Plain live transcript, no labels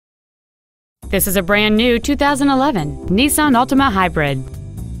This is a brand new 2011 Nissan Altima Hybrid.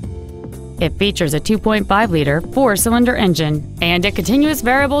 It features a 2.5-liter four-cylinder engine and a continuous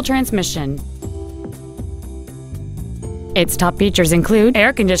variable transmission. Its top features include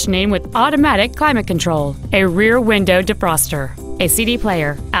air conditioning with automatic climate control, a rear window defroster, a CD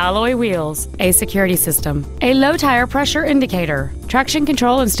player, alloy wheels, a security system, a low tire pressure indicator, traction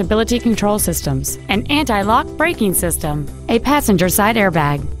control and stability control systems, an anti-lock braking system, a passenger side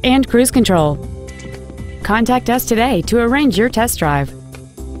airbag, and cruise control. Contact us today to arrange your test drive.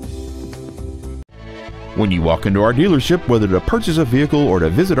 When you walk into our dealership, whether to purchase a vehicle or to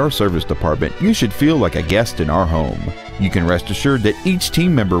visit our service department, you should feel like a guest in our home. You can rest assured that each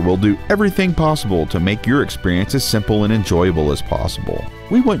team member will do everything possible to make your experience as simple and enjoyable as possible.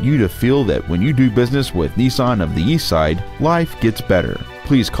 We want you to feel that when you do business with Nissan of the East Side, life gets better.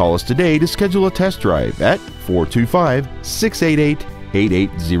 Please call us today to schedule a test drive at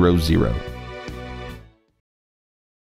 425-688-8800.